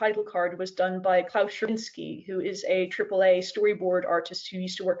that my title card was done by Klaus Scherwinski, who is a AAA storyboard artist who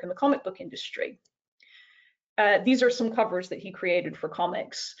used to work in the comic book industry. These are some covers that he created for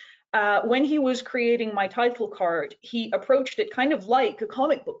comics. When he was creating my title card, he approached it kind of like a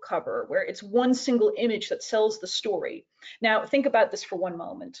comic book cover, where it's one single image that sells the story. Now, think about this for one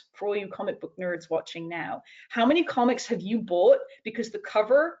moment, for all you comic book nerds watching now. How many comics have you bought because the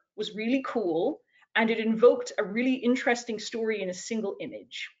cover was really cool and it invoked a really interesting story in a single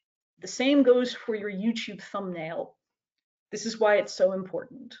image? The same goes for your YouTube thumbnail. This is why it's so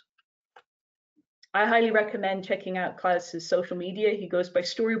important. I highly recommend checking out Klaus's social media. He goes by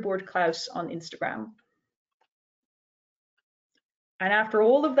Storyboard Klaus on Instagram. And after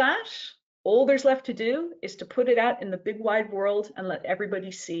all of that, all there's left to do is to put it out in the big wide world and let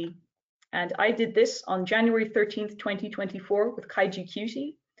everybody see. And I did this on January 13th, 2024 with Kaiju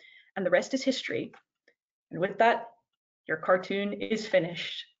Cutie, and the rest is history. And with that, your cartoon is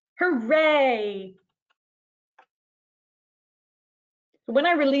finished. Hooray! When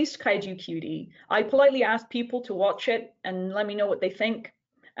I released Kaiju Cutie, I politely asked people to watch it and let me know what they think.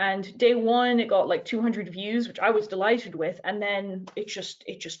 And day one, it got like 200 views, which I was delighted with. And then it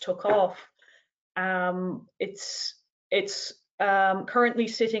just took off. It's currently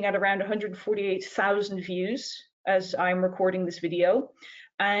sitting at around 148,000 views as I'm recording this video.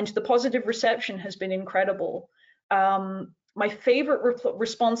 And the positive reception has been incredible. My favorite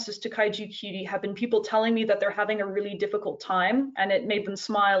responses to Kaiju Cutie have been people telling me that they're having a really difficult time and it made them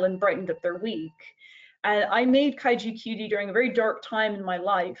smile and brightened up their week. And I made Kaiju Cutie during a very dark time in my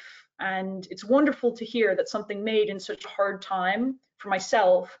life. And it's wonderful to hear that something made in such a hard time for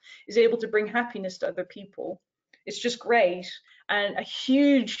myself is able to bring happiness to other people. It's just great. And a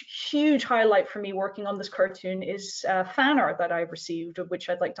huge, huge highlight for me working on this cartoon is fan art that I've received, of which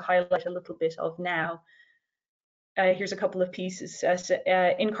I'd like to highlight a little bit of now. Here's a couple of pieces.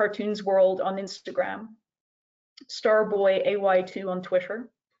 In Cartoons World on Instagram, Starboy AY2 on Twitter,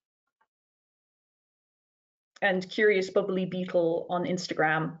 and Curious Bubbly Beetle on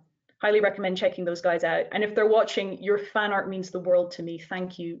Instagram. Highly recommend checking those guys out. And if they're watching, your fan art means the world to me.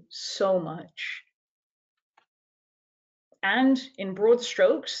 Thank you so much. And in broad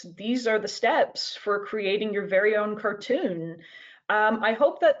strokes, these are the steps for creating your very own cartoon. I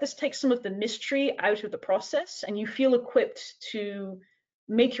hope that this takes some of the mystery out of the process and you feel equipped to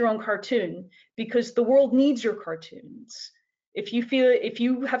make your own cartoon, because the world needs your cartoons. If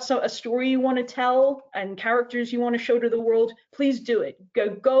you have a story you want to tell and characters you want to show to the world, please do it.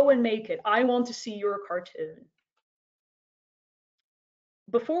 Go and make it. I want to see your cartoon.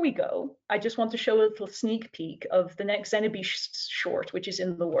 Before we go, I just want to show a little sneak peek of the next Zenibeasts short, which is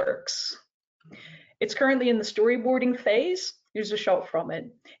in the works. It's currently in the storyboarding phase. Here's a shot from it.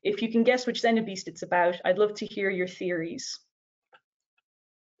 If you can guess which Zenibeast it's about, I'd love to hear your theories.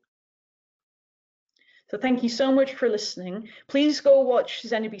 So thank you so much for listening. Please go watch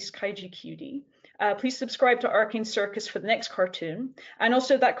Zenibeasts Kaiju Cutie. Please subscribe to Arcane Circus for the next cartoon. And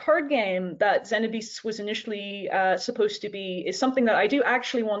also that card game that Zenibeasts was initially supposed to be is something that I do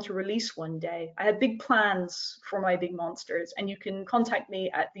actually want to release one day. I have big plans for my big monsters, and you can contact me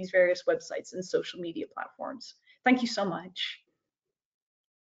at these various websites and social media platforms. Thank you so much.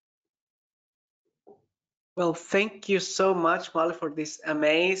 Well, thank you so much, Molly, for this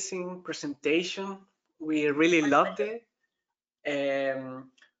amazing presentation. We really loved it.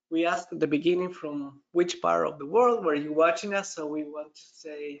 We asked at the beginning from which part of the world were you watching us, so we want to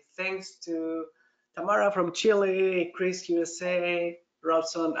say thanks to Tamara from Chile, Chris USA,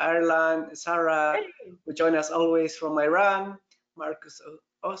 Robson Ireland, Sarah, who join us always from Iran, Marcus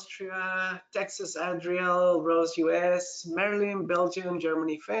Austria, Texas Adriel, Rose US, Merlin Belgium,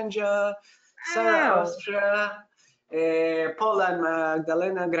 Germany Fenja, Sarah Austria, Poland,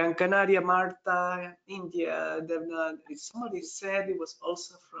 Magdalena, Gran Canaria, Marta, India, Devna. Somebody said it was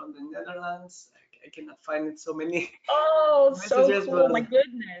also from the Netherlands. I cannot find it, so many. Oh, so cool! My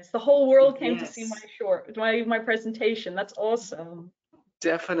goodness, the whole world came to see my presentation. That's awesome.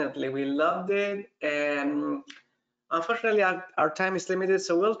 Definitely, we loved it, and unfortunately, our time is limited,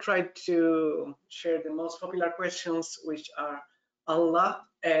 so we'll try to share the most popular questions, which are a lot.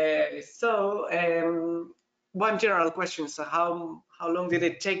 One general question: so how long did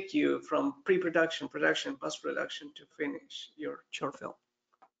it take you from pre-production, production, post-production to finish your short film?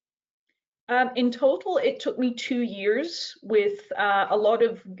 In total, it took me 2 years with a lot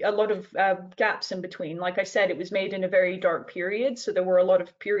of gaps in between. Like I said, it was made in a very dark period, so there were a lot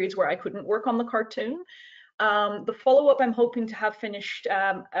of periods where I couldn't work on the cartoon. The follow-up I'm hoping to have finished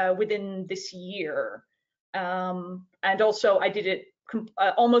within this year, and also I did it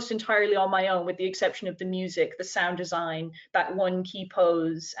almost entirely on my own, with the exception of the music, the sound design, that one key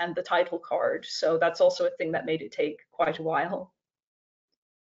pose, and the title card. So that's also a thing that made it take quite a while.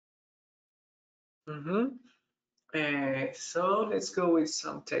 So let's go with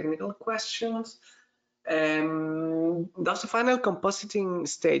some technical questions. Does the final compositing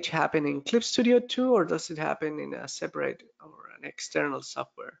stage happen in Clip Studio 2, or does it happen in a separate or an external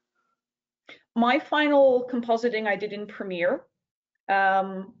software? My final compositing I did in Premiere,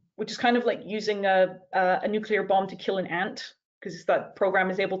 which is kind of like using a nuclear bomb to kill an ant, because that program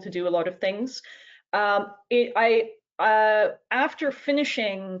is able to do a lot of things. After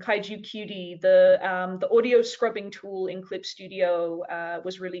finishing Kaiju Cutie, the audio scrubbing tool in Clip Studio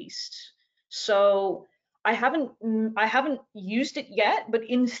was released. So I haven't used it yet, but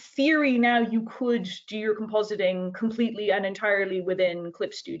in theory now you could do your compositing completely and entirely within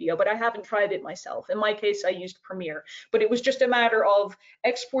Clip Studio, but I haven't tried it myself. In my case, I used Premiere, but it was just a matter of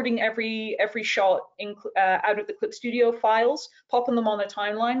exporting every shot out of the Clip Studio files, popping them on a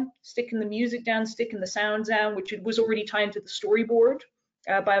timeline, sticking the music down, sticking the sounds down, which it was already timed to the storyboard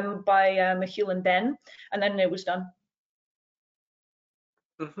by Michiel and Ben, and then it was done.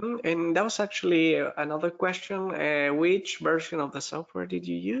 And that was actually another question. Which version of the software did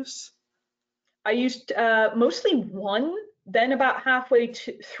you use? I used mostly 1, then about halfway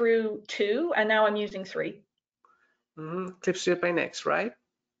through 2, and now I'm using 3. Clip Studio Paint X, right?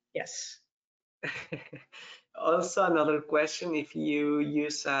 Yes. Also, another question: if you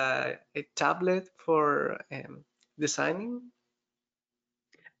use a tablet for designing?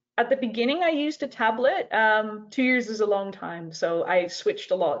 At the beginning, I used a tablet. 2 years is a long time, so I switched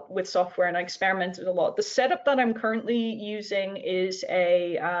a lot with software and I experimented a lot. The setup that I'm currently using is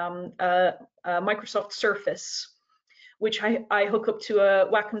a Microsoft Surface, which I hook up to a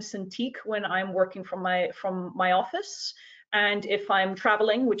Wacom Cintiq when I'm working from my office. And if I'm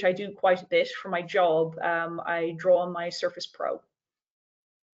traveling, which I do quite a bit for my job, I draw on my Surface Pro.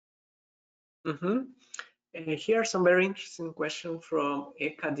 Here are some very interesting questions from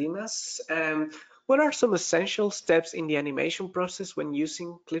Eka Dinas. What are some essential steps in the animation process when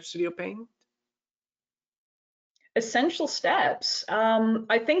using Clip Studio Paint? Essential steps.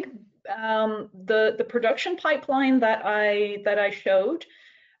 I think the production pipeline that I showed,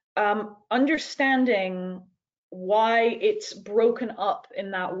 understanding why it's broken up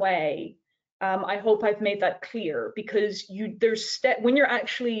in that way. I hope I've made that clear, because when you're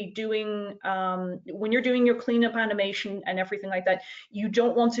actually doing when you're doing your cleanup animation and everything like that, you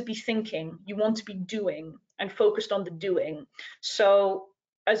don't want to be thinking, you want to be doing and focused on the doing. So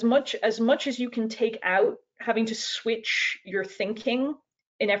as much as you can take out having to switch your thinking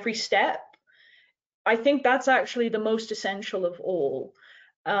in every step, I think that's actually the most essential of all.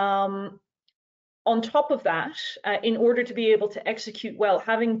 On top of that, in order to be able to execute well,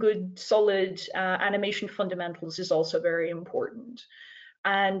 having good, solid animation fundamentals is also very important.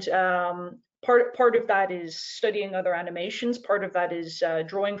 And part of that is studying other animations. Part of that is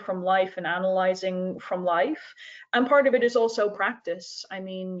drawing from life and analyzing from life. And part of it is also practice. I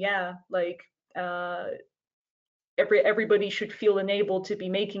mean, yeah, like everybody should feel enabled to be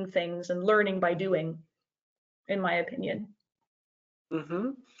making things and learning by doing, in my opinion.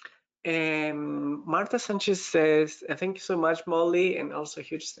 Mm-hmm. Marta Sanchez says, thank you so much, Molly, and also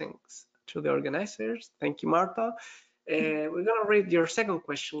huge thanks to the organizers. Thank you, Marta. We're going to read your second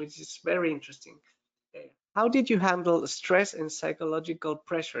question, which is very interesting. How did you handle stress and psychological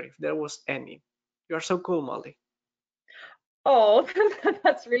pressure, if there was any? You are so cool, Molly. Oh,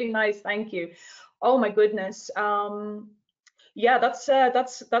 that's really nice. Thank you. Oh my goodness. Yeah, that's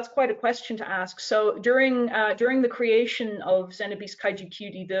quite a question to ask. So during the creation of Zenibeasts Kaiju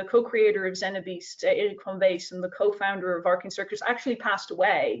Cutie, the co-creator of Zenibeasts, Arcane and the co-founder of Arcane Circus actually passed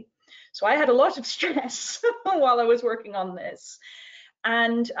away. So I had a lot of stress while I was working on this.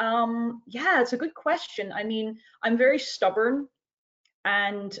 And yeah, it's a good question. I mean, I'm very stubborn,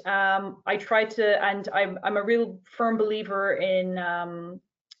 and I try to, and I'm a real firm believer in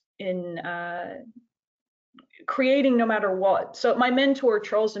creating no matter what. So my mentor,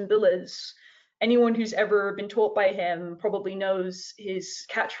 Charles Mbilles, anyone who's ever been taught by him probably knows his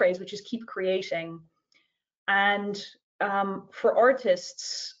catchphrase, which is keep creating. And for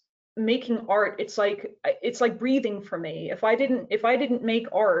artists, making art, it's like breathing for me. If I didn't make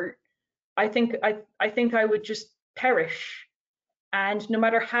art, I think I would just perish. And no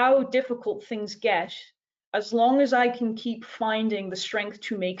matter how difficult things get, as long as I can keep finding the strength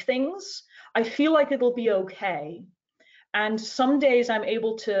to make things, I feel like it'll be okay. And some days I'm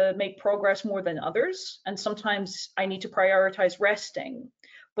able to make progress more than others, and sometimes I need to prioritize resting.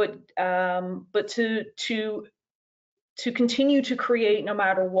 But to continue to create no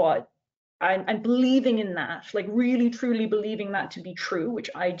matter what, and believing in that, like really truly believing that to be true, which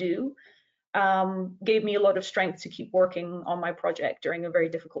I do, gave me a lot of strength to keep working on my project during a very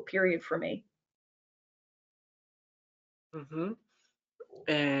difficult period for me. Mm-hmm.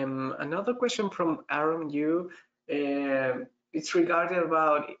 Another question from Aaron Yu. It's regarding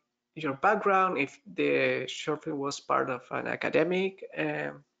about your background, if the short film was part of an academic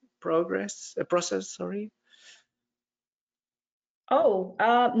process, sorry. Oh,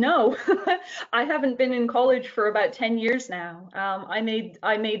 no, I haven't been in college for about 10 years now. I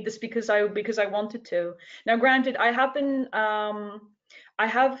made this because I wanted to. Now, granted, I have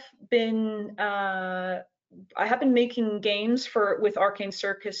been making games with Arcane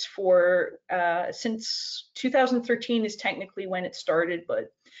Circus for since 2013 is technically when it started,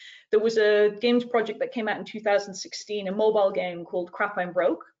 but there was a games project that came out in 2016, a mobile game called Crap I'm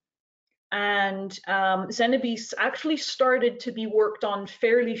Broke. And Zenibeasts actually started to be worked on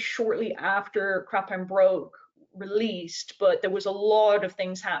fairly shortly after Crap I'm Broke released, but there was a lot of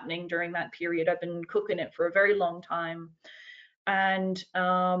things happening during that period. I've been cooking it for a very long time. And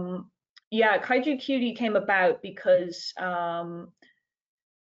yeah, Kaiju Cutie came about because I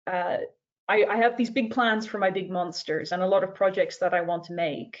have these big plans for my big monsters and a lot of projects that I want to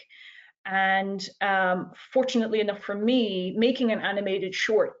make. And fortunately enough for me, making an animated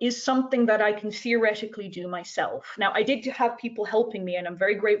short is something that I can theoretically do myself. Now, I did have people helping me, and I'm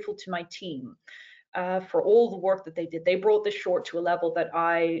very grateful to my team for all the work that they did. They brought this short to a level that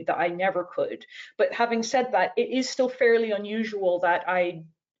I never could. But having said that, it is still fairly unusual that I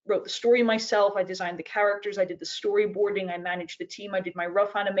wrote the story myself, I designed the characters, I did the storyboarding, I managed the team, I did my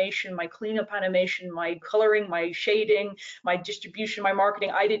rough animation, my cleanup animation, my coloring, my shading, my distribution, my marketing,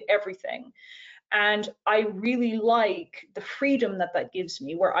 I did everything. And I really like the freedom that that gives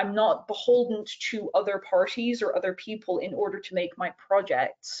me, where I'm not beholden to other parties or other people in order to make my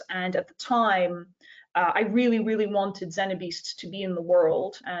projects. And at the time, I really wanted Zenibeasts to be in the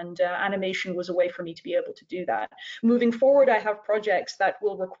world, and animation was a way for me to be able to do that. Moving forward, I have projects that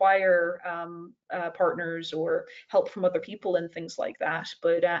will require partners or help from other people and things like that.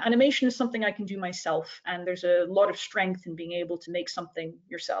 But animation is something I can do myself, and there's a lot of strength in being able to make something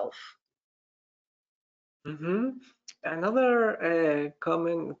yourself. Another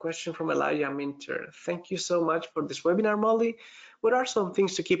common question from Elijah Minter. Thank you so much for this webinar, Molly. What are some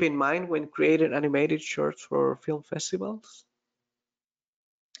things to keep in mind when creating animated shorts for film festivals?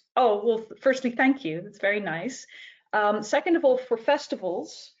 Oh, well, firstly, thank you. That's very nice. Second of all, for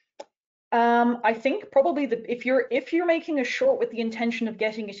festivals, I think probably if you're making a short with the intention of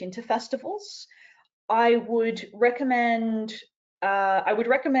getting it into festivals, I would recommend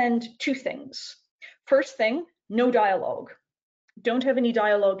two things. First thing, no dialogue. Don't have any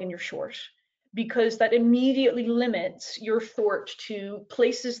dialogue in your short, because that immediately limits your short to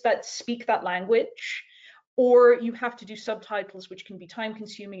places that speak that language, or you have to do subtitles, which can be time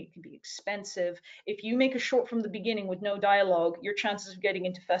consuming, it can be expensive. If you make a short from the beginning with no dialogue, your chances of getting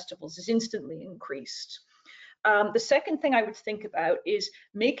into festivals is instantly increased. The second thing I would think about is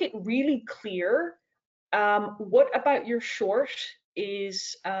make it really clear what about your short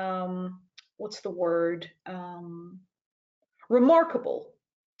is, what's the word? Remarkable.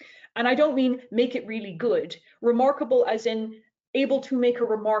 And I don't mean make it really good. Remarkable as in able to make a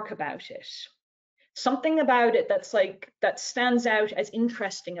remark about it. Something about it that stands out as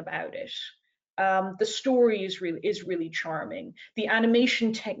interesting about it. The story is really charming. The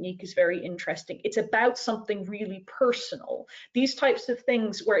animation technique is very interesting. It's about something really personal. These types of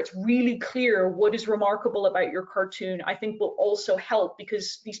things where it's really clear what is remarkable about your cartoon, I think will also help,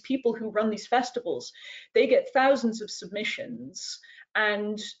 because these people who run these festivals, they get thousands of submissions,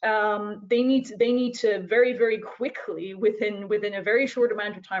 and they need to very quickly, within a very short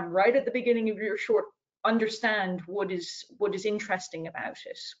amount of time, right at the beginning of your short, understand what is interesting about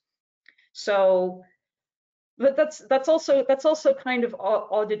it. So, but that's also kind of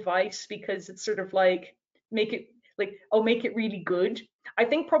odd advice, because it's sort of like make it really good. I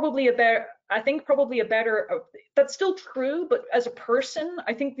think probably a better that's still true, but as a person,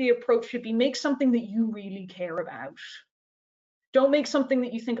 I think the approach should be make something that you really care about. Don't make something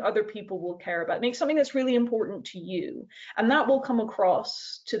that you think other people will care about. Make something that's really important to you, and that will come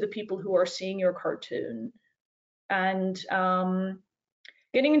across to the people who are seeing your cartoon. And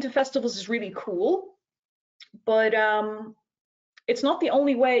getting into festivals is really cool, but it's not the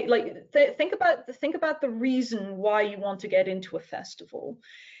only way. Like, think about the reason why you want to get into a festival.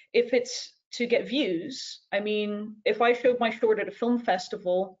 If it's to get views, I mean, if I showed my short at a film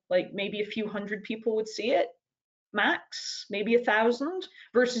festival, like maybe a few hundred people would see it, max, maybe 1,000,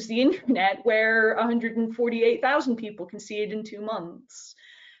 versus the internet where 148,000 people can see it in 2 months.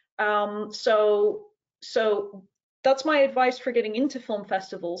 So that's my advice for getting into film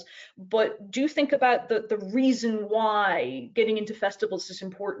festivals, but do think about the reason why getting into festivals is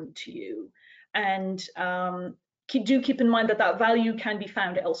important to you, and do keep in mind that value can be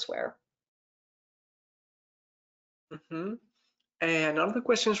found elsewhere. And another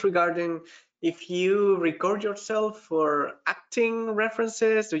question is regarding if you record yourself for acting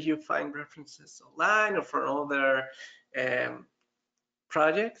references, do you find references online or from other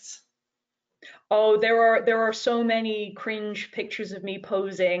projects? Oh, there are so many cringe pictures of me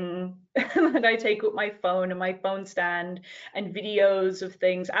posing that I take with my phone and my phone stand, and videos of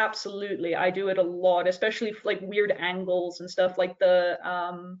things. Absolutely, I do it a lot, especially for like weird angles and stuff. Like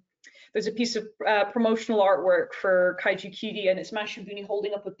there's a piece of promotional artwork for Kaiju Cutie, and it's Mashabuni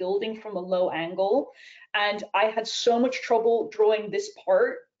holding up a building from a low angle. And I had so much trouble drawing this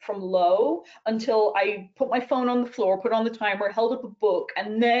part from low until I put my phone on the floor, put on the timer, held up a book,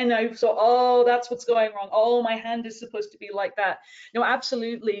 and then I saw, oh, that's what's going wrong. Oh, my hand is supposed to be like that. No,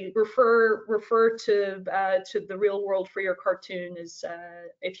 absolutely. Refer to the real world for your cartoon is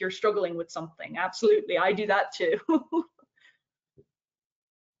if you're struggling with something. Absolutely, I do that too.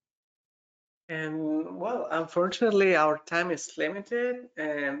 And well, unfortunately, our time is limited.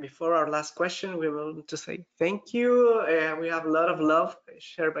 And before our last question, we want to say thank you. We have a lot of love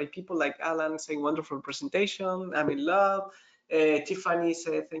shared by people like Alan saying wonderful presentation. I'm in love. Tiffany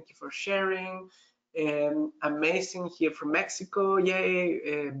said thank you for sharing. Amazing here from Mexico.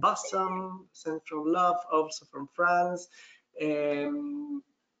 Yay. Bosom sent from love, also from France.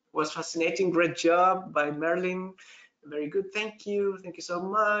 Was fascinating. Great job by Merlin. Very good. Thank you. Thank you so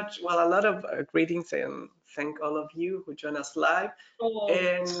much. Well, a lot of greetings, and thank all of you who join us live. Oh,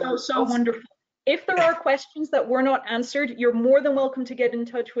 And so also, wonderful. If there are questions that were not answered, you're more than welcome to get in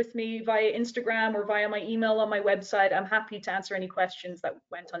touch with me via Instagram or via my email on my website. I'm happy to answer any questions that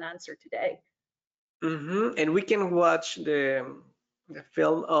went unanswered today. And we can watch the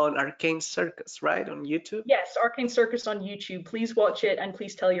film on Arcane Circus, right, on YouTube? Yes, Arcane Circus on YouTube. Please watch it and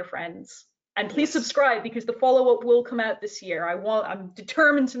please tell your friends. And please Yes. subscribe because the follow-up will come out this year. I'm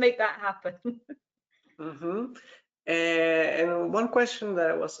determined to make that happen. Mm-hmm. And one question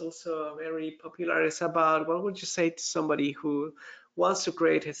that was also very popular is about what would you say to somebody who wants to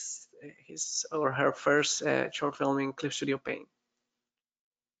create his or her first short film in Clip Studio Paint?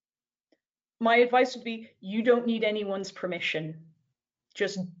 My advice would be you don't need anyone's permission.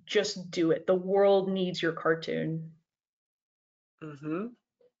 Just do it. The world needs your cartoon. Mm-hmm.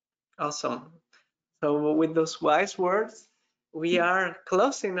 Awesome. So with those wise words, we are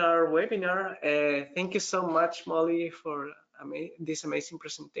closing our webinar. Thank you so much, Molly, for this amazing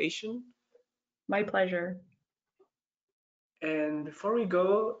presentation. My pleasure. And before we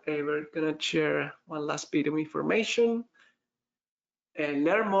go, we're gonna share one last bit of information and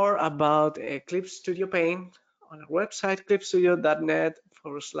learn more about Clip Studio Paint on our website,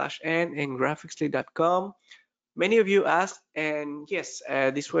 clipstudio.net/n and graphicsly.com. Many of you asked, and yes,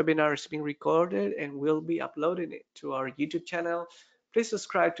 this webinar is being recorded and we'll be uploading it to our YouTube channel. Please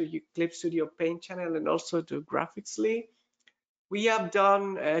subscribe to Clip Studio Paint channel and also to Graphicsly. We have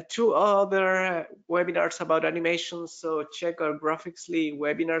done 2 other webinars about animation, so check our Graphicsly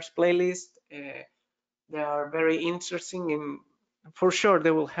webinars playlist. They are very interesting and for sure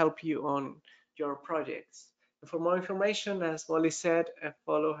they will help you on your projects. And for more information, as Molly said,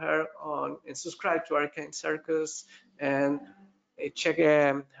 follow her on and subscribe to Arcane Circus and check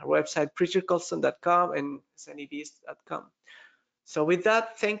her website preachercolson.com and Zenibeasts.com. So with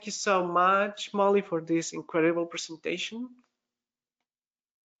that, thank you so much, Molly, for this incredible presentation.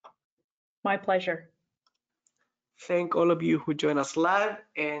 My pleasure. Thank all of you who join us live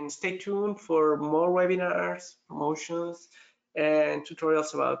and stay tuned for more webinars, promotions, and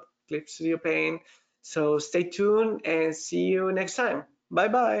tutorials about Clip Studio Paint. So stay tuned and see you next time.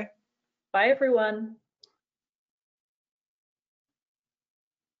 Bye-bye. Bye, everyone.